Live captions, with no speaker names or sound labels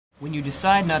When you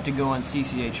decide not to go on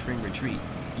CCH spring retreat,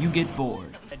 you get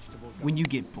bored. When you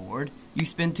get bored, you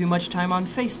spend too much time on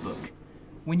Facebook.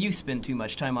 When you spend too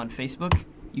much time on Facebook,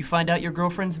 you find out your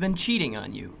girlfriend's been cheating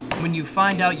on you. When you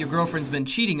find out your girlfriend's been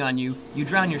cheating on you, you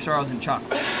drown your sorrows in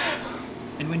chocolate.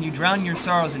 And when you drown your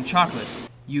sorrows in chocolate,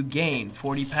 you gain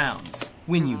 40 pounds.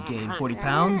 When you gain 40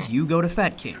 pounds, you go to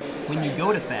fat camp. When you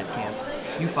go to fat camp,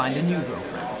 you find a new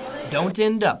girlfriend. Don't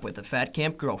end up with a fat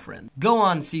camp girlfriend. Go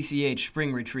on CCH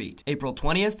Spring Retreat, April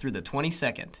 20th through the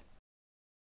 22nd.